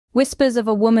Whispers of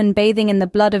a woman bathing in the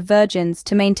blood of virgins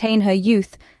to maintain her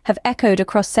youth have echoed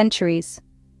across centuries.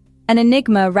 An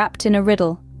enigma wrapped in a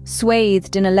riddle,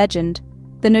 swathed in a legend,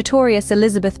 the notorious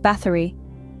Elizabeth Bathory.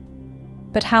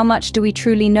 But how much do we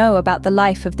truly know about the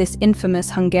life of this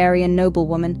infamous Hungarian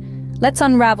noblewoman? Let's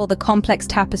unravel the complex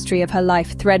tapestry of her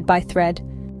life thread by thread.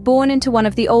 Born into one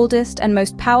of the oldest and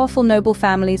most powerful noble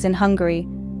families in Hungary,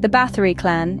 the Báthory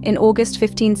clan, in August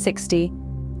 1560,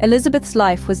 Elizabeth's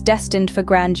life was destined for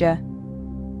grandeur.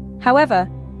 However,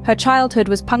 her childhood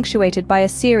was punctuated by a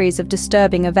series of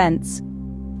disturbing events.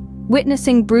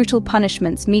 Witnessing brutal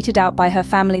punishments meted out by her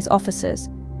family's officers,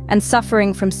 and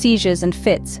suffering from seizures and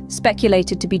fits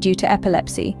speculated to be due to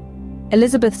epilepsy,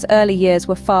 Elizabeth's early years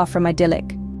were far from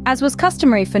idyllic. As was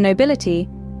customary for nobility,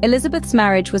 Elizabeth's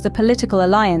marriage was a political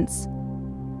alliance.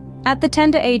 At the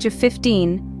tender age of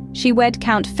 15, she wed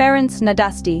Count Ferenc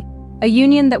Nadasdy, a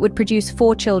union that would produce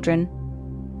 4 children.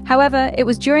 However, it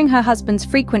was during her husband's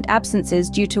frequent absences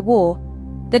due to war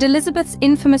that Elizabeth's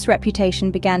infamous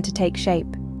reputation began to take shape.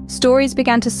 Stories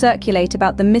began to circulate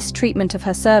about the mistreatment of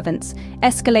her servants,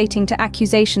 escalating to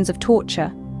accusations of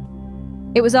torture.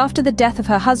 It was after the death of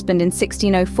her husband in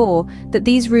 1604 that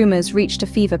these rumors reached a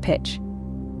fever pitch.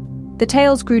 The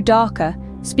tales grew darker,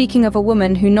 speaking of a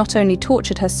woman who not only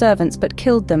tortured her servants but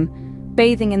killed them,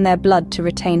 bathing in their blood to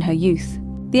retain her youth.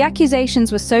 The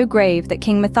accusations were so grave that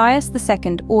King Matthias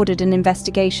II ordered an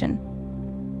investigation.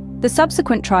 The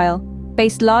subsequent trial,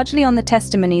 based largely on the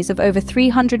testimonies of over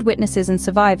 300 witnesses and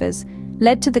survivors,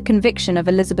 led to the conviction of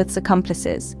Elizabeth's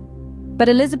accomplices. But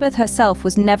Elizabeth herself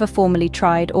was never formally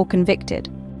tried or convicted.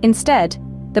 Instead,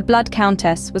 the Blood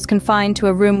Countess was confined to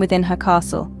a room within her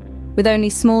castle, with only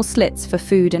small slits for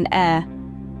food and air.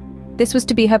 This was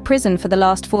to be her prison for the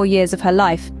last 4 years of her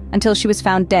life, until she was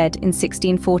found dead in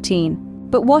 1614.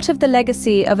 But what of the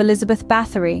legacy of Elizabeth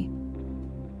Bathory?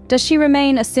 Does she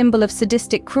remain a symbol of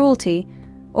sadistic cruelty,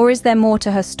 or is there more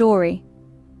to her story?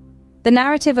 The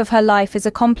narrative of her life is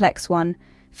a complex one,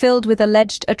 filled with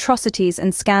alleged atrocities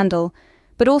and scandal,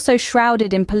 but also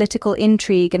shrouded in political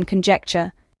intrigue and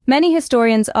conjecture. Many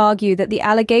historians argue that the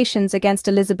allegations against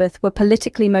Elizabeth were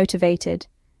politically motivated,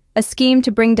 a scheme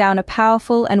to bring down a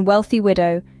powerful and wealthy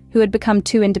widow who had become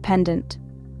too independent.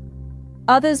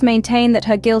 Others maintain that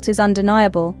her guilt is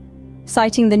undeniable,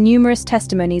 citing the numerous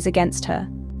testimonies against her.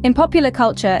 In popular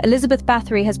culture, Elizabeth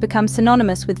Bathory has become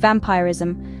synonymous with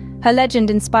vampirism, her legend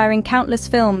inspiring countless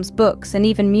films, books, and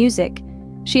even music.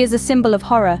 She is a symbol of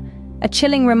horror, a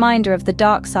chilling reminder of the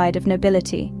dark side of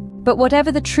nobility. But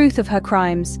whatever the truth of her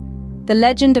crimes, the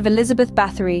legend of Elizabeth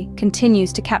Bathory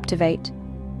continues to captivate.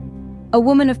 A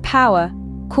woman of power,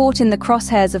 caught in the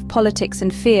crosshairs of politics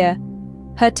and fear,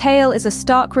 her tale is a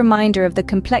stark reminder of the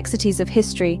complexities of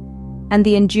history and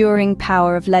the enduring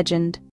power of legend.